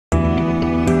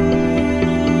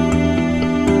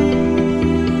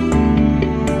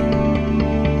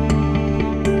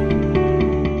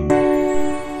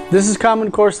This is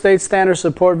Common Core State Standard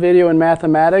Support Video in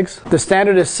Mathematics. The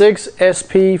standard is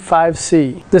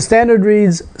 6SP5C. The standard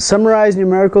reads, summarize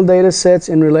numerical data sets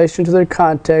in relation to their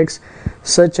context,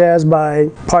 such as by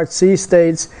Part C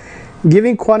states,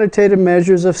 giving quantitative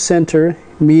measures of center,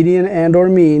 median and/or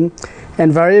mean,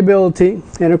 and variability,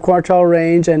 interquartile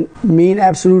range, and mean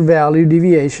absolute value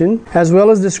deviation, as well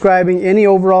as describing any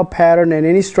overall pattern and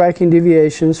any striking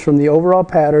deviations from the overall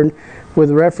pattern with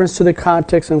reference to the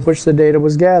context in which the data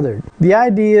was gathered. The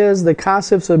ideas, the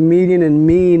concepts of median and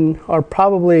mean are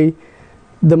probably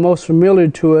the most familiar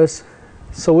to us,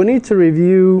 so we need to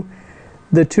review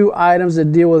the two items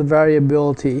that deal with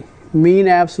variability, mean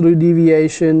absolute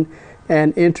deviation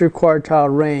and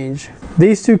interquartile range.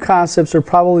 These two concepts are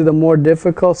probably the more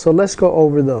difficult, so let's go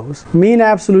over those. Mean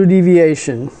absolute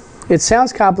deviation. It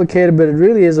sounds complicated, but it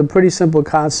really is a pretty simple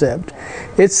concept.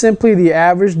 It's simply the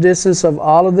average distance of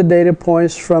all of the data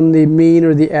points from the mean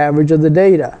or the average of the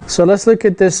data. So let's look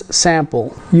at this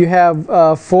sample. You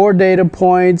have 4 data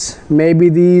points. Maybe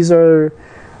these are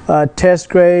test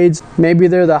grades. Maybe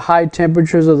they're the high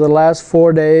temperatures of the last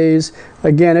 4 days.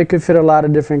 Again, it could fit a lot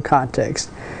of different contexts.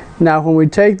 Now, when we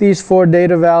take these 4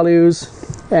 data values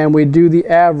and we do the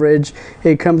average,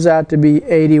 it comes out to be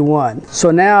 81. So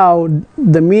now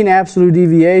the mean absolute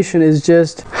deviation is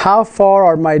just how far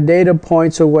are my data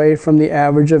points away from the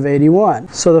average of 81.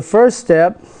 So the first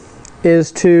step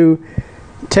is to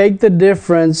take the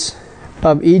difference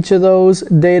of each of those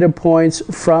data points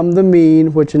from the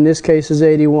mean, which in this case is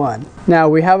 81. Now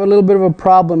we have a little bit of a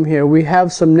problem here. We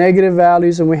have some negative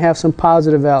values and we have some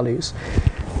positive values.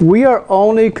 We are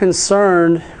only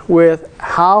concerned with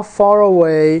how far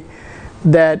away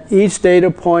that each data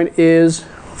point is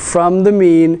from the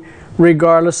mean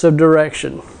regardless of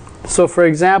direction. So for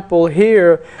example,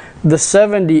 here the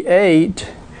 78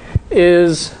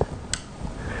 is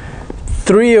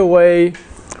 3 away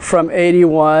from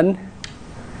 81,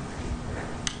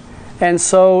 and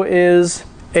so is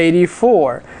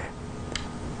 84.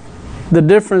 The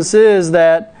difference is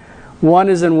that one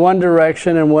is in one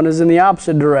direction and one is in the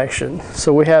opposite direction.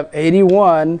 So we have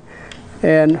 81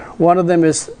 and one of them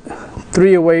is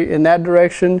 3 away in that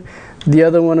direction, the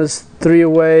other one is 3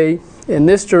 away in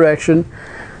this direction,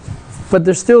 but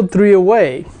they're still 3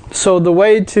 away. So the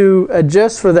way to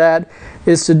adjust for that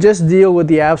is to just deal with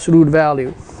the absolute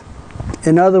value.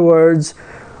 In other words,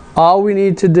 all we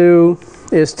need to do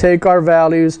is take our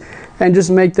values and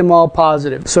just make them all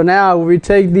positive. So now we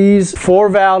take these 4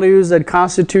 values that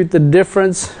constitute the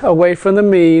difference away from the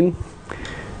mean,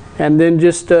 and then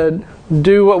just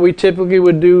do what we typically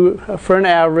would do for an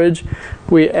average.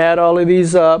 We add all of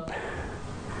these up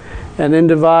and then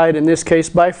divide, in this case,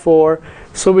 by 4,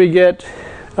 so we get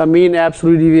a mean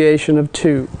absolute deviation of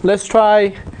 2. Let's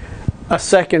try a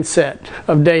second set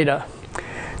of data.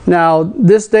 Now,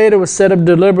 this data was set up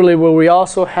deliberately where we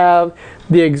also have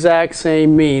the exact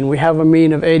same mean. We have a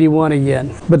mean of 81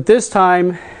 again. But this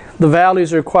time, the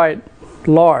values are quite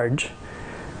large.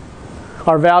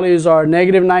 Our values are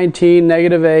 -19,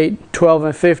 -8, 12,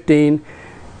 and 15.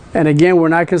 And again, we're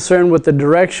not concerned with the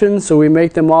direction, so we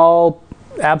make them all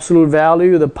absolute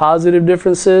value, the positive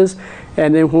differences.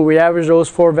 And then when we average those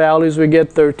 4 values, we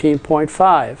get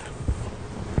 13.5.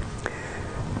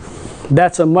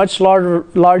 That's a much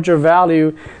larger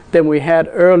value than we had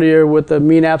earlier with the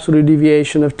mean absolute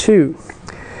deviation of 2.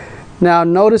 Now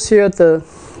notice here at the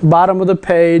bottom of the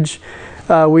page,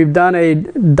 we've done a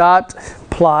dot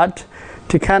plot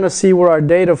to kind of see where our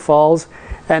data falls,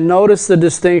 and notice the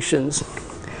distinctions.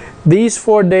 These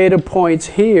 4 data points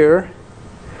here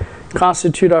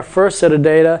constitute our first set of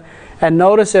data, and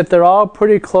notice that they're all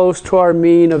pretty close to our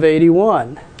mean of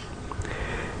 81.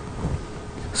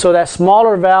 So that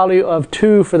smaller value of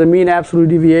 2 for the mean absolute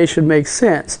deviation makes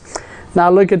sense.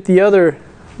 Now look at the other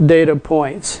data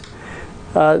points.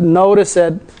 Notice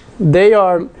that they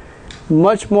are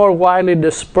much more widely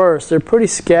dispersed. They're pretty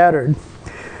scattered,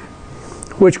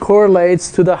 which correlates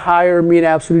to the higher mean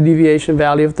absolute deviation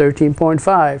value of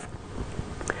 13.5.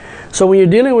 So when you're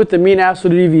dealing with the mean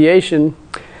absolute deviation,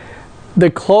 the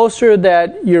closer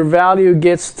that your value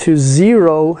gets to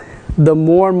 0, the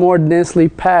more and more densely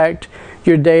packed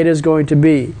your data is going to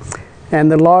be.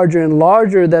 And the larger and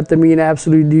larger that the mean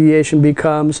absolute deviation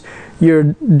becomes,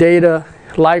 your data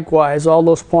likewise, all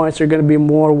those points are going to be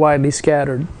more widely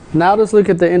scattered. Now let's look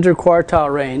at the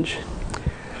interquartile range.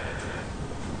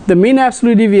 The mean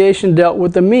absolute deviation dealt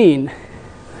with the mean.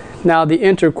 Now the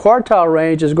interquartile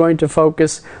range is going to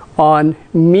focus on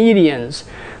medians.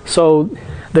 So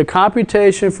The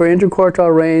computation for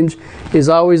interquartile range is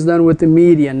always done with the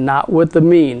median, not with the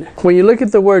mean. When you look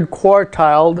at the word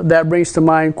quartile, that brings to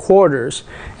mind quarters,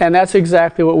 and that's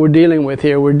exactly what we're dealing with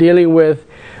here. We're dealing with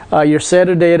your set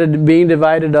of data being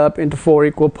divided up into 4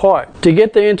 equal parts. To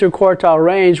get the interquartile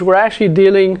range, we're actually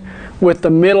dealing with the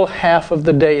middle half of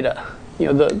the data.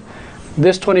 You know,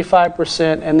 this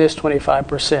 25% and this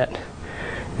 25%.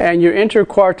 And your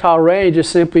interquartile range is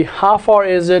simply how far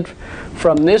is it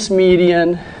from this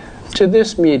median to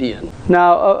this median.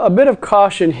 Now, a bit of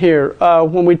caution here.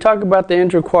 When we talk about the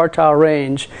interquartile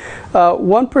range,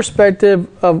 one perspective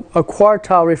of a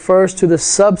quartile refers to the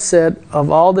subset of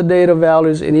all the data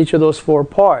values in each of those 4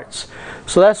 parts.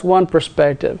 So that's one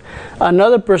perspective.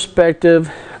 Another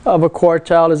perspective of a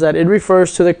quartile is that it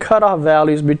refers to the cutoff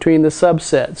values between the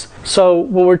subsets. So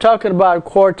when we're talking about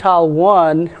quartile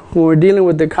 1, when we're dealing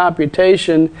with the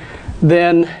computation,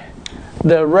 then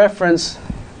the reference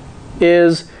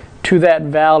is to that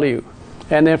value.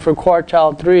 And then for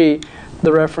quartile 3,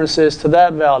 the reference is to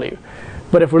that value.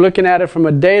 But if we're looking at it from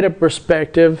a data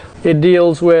perspective, it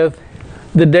deals with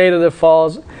the data that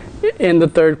falls in the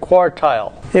 3rd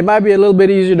quartile. It might be a little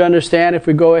bit easier to understand if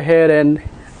we go ahead and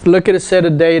look at a set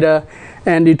of data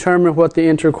and determine what the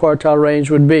interquartile range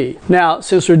would be. Now,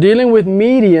 since we're dealing with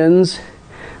medians,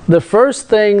 the first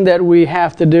thing that we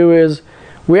have to do is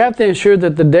we have to ensure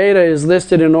that the data is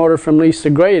listed in order from least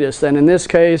to greatest, and in this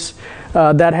case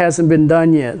that hasn't been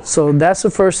done yet. So that's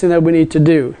the first thing that we need to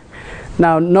do.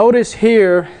 Now notice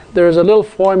here there's a little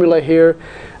formula here.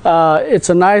 It's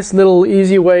a nice little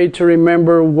easy way to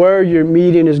remember where your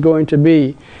median is going to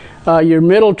be. Your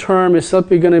middle term is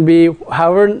simply going to be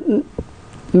however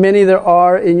many there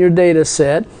are in your data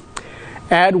set,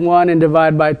 add 1 and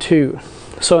divide by 2.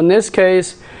 So in this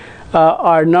case,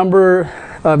 our number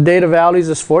of data values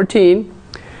is 14.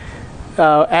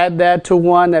 Add that to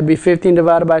 1, that'd be 15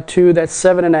 divided by 2, that's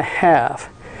 7.5.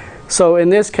 So in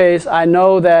this case, I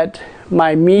know that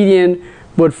my median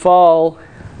would fall,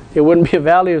 it wouldn't be a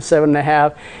value of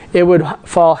 7.5, it would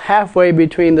fall halfway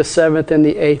between the 7th and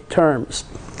the 8th terms.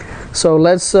 So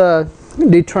let's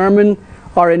determine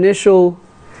our initial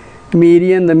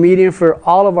median, the median for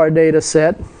all of our data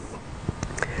set.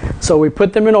 So we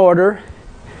put them in order,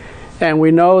 and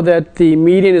we know that the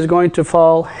median is going to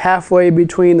fall halfway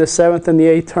between the 7th and the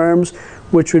 8th terms,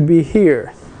 which would be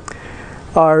here.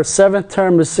 Our 7th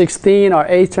term is 16, our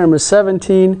 8th term is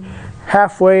 17.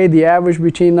 Halfway, the average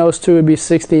between those two would be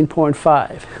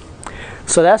 16.5.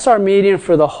 So that's our median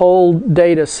for the whole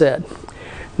data set.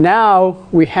 Now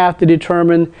we have to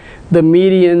determine the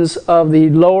medians of the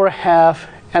lower half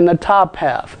and the top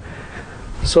half.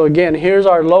 So again, here's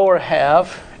our lower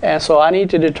half, and so I need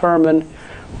to determine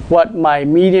what my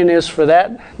median is for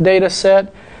that data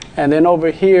set, and then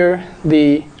over here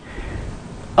the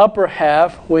upper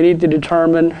half, we need to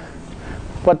determine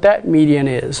what that median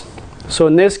is. So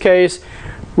in this case,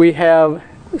 we have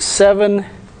 7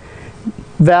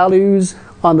 values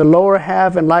on the lower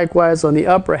half and likewise on the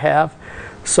upper half.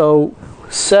 So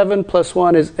 7 plus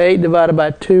 1 is 8 divided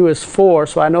by 2 is 4.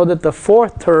 So I know that the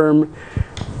 4th term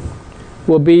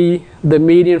will be the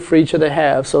median for each of the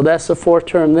halves. So that's the 4th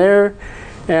term there.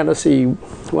 And let's see,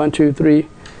 1, 2, 3.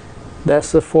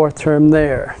 That's the 4th term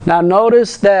there. Now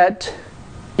notice that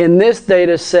in this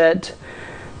data set,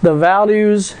 the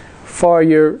values for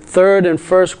your 3rd and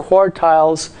 1st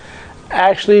quartiles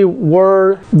actually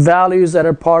were values that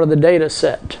are part of the data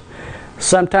set.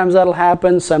 Sometimes that'll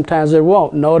happen, sometimes it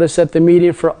won't. Notice that the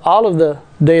median for all of the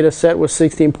data set was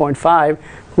 16.5,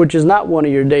 which is not one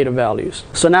of your data values.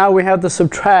 So now we have to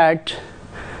subtract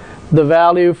the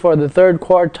value for the 3rd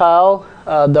quartile,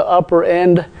 the upper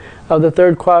end of the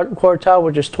 3rd quartile,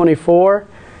 which is 24,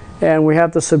 and we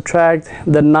have to subtract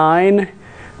the 9,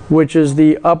 which is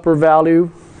the upper value,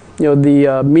 you know,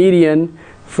 the median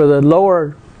for the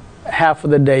lower half of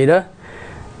the data,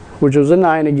 which was a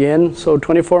 9 again. So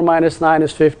 24 minus 9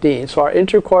 is 15. So our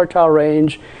interquartile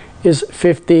range is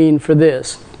 15 for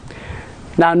this.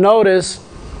 Now notice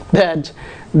that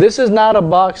this is not a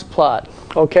box plot,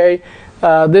 okay?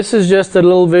 This is just a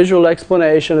little visual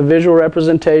explanation, a visual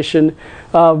representation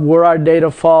of where our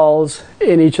data falls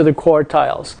in each of the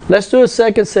quartiles. Let's do a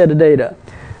second set of data.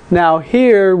 Now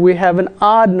here we have an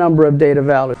odd number of data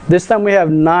values. This time we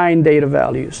have 9 data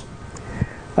values.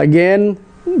 Again,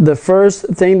 the first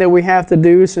thing that we have to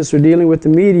do, since we're dealing with the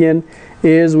median,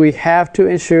 is we have to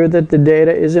ensure that the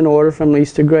data is in order from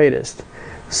least to greatest.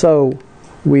 So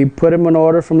we put them in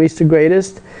order from least to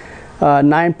greatest.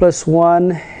 9 plus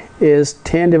 1 is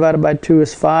 10 divided by 2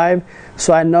 is 5.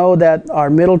 So I know that our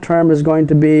middle term is going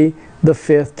to be the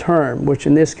fifth term, which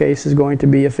in this case is going to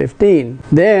be a 15.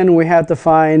 Then we have to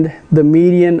find the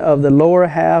median of the lower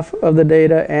half of the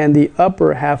data and the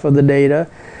upper half of the data.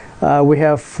 We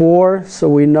have 4, so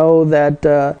we know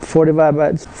that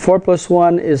 4 plus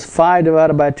 1 is 5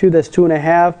 divided by 2, that's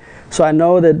 2.5. So I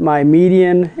know that my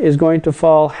median is going to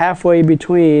fall halfway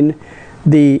between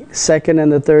the second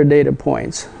and the third data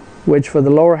points, which for the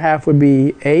lower half would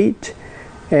be 8,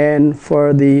 and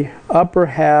for the upper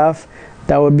half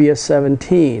that would be a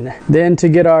 17. Then to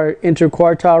get our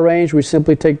interquartile range, we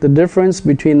simply take the difference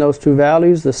between those two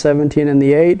values, the 17 and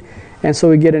the 8, and so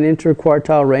we get an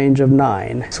interquartile range of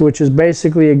 9, so which is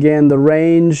basically, again, the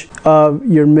range of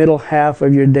your middle half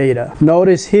of your data.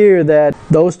 Notice here that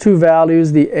those two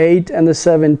values, the 8 and the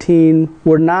 17,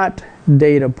 were not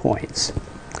data points.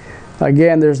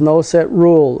 Again, there's no set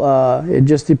rule. It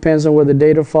just depends on where the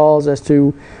data falls as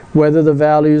to whether the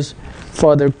values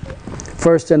for the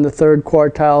first and the third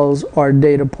quartiles are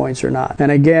data points or not.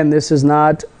 And again, this is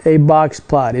not a box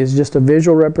plot. It's just a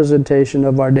visual representation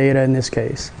of our data in this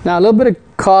case. Now, a little bit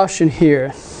of caution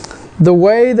here. The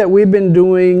way that we've been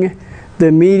doing the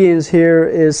medians here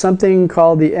is something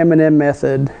called the M&M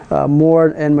method,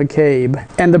 Moore and McCabe.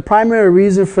 And the primary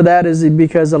reason for that is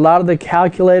because a lot of the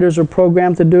calculators are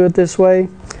programmed to do it this way.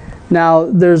 Now,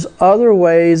 there's other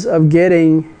ways of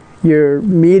getting your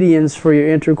medians for your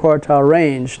interquartile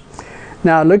range.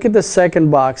 Now, look at the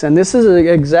second box, and this is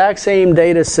the exact same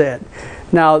data set.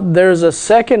 Now, there's a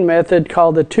second method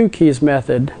called the Tukey's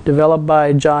method, developed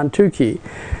by John Tukey.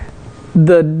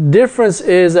 The difference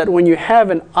is that when you have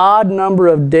an odd number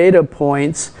of data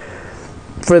points,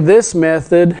 for this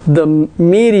method, the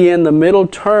median, the middle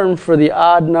term for the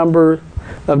odd number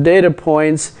of data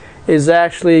points, is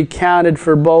actually counted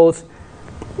for both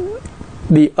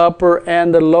the upper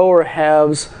and the lower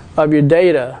halves of your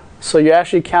data. So you're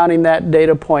actually counting that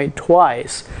data point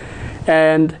twice.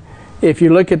 And if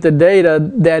you look at the data,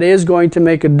 that is going to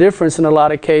make a difference in a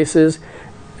lot of cases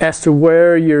as to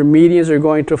where your medians are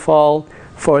going to fall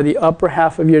for the upper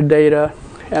half of your data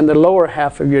and the lower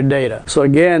half of your data. So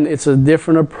again, it's a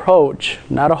different approach.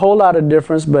 Not a whole lot of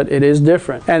difference, but it is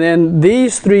different. And then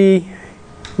these three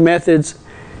methods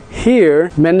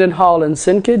here, Mendenhall and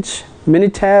Sinkich,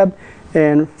 Minitab,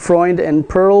 and Freund and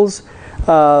Pearls,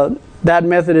 that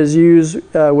method is used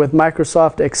with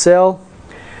Microsoft Excel.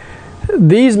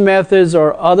 These methods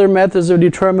or other methods of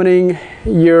determining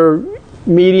your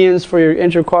medians for your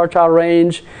interquartile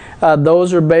range,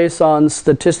 those are based on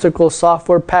statistical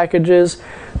software packages.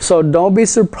 So don't be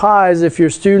surprised if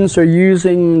your students are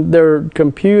using their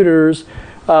computers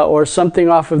or something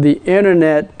off of the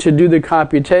internet to do the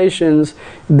computations.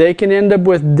 They can end up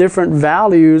with different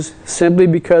values simply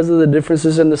because of the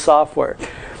differences in the software.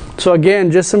 So again,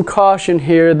 just some caution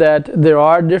here that there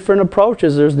are different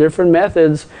approaches, there's different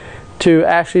methods to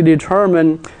actually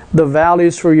determine the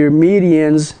values for your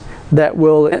medians that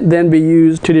will then be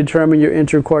used to determine your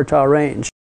interquartile range.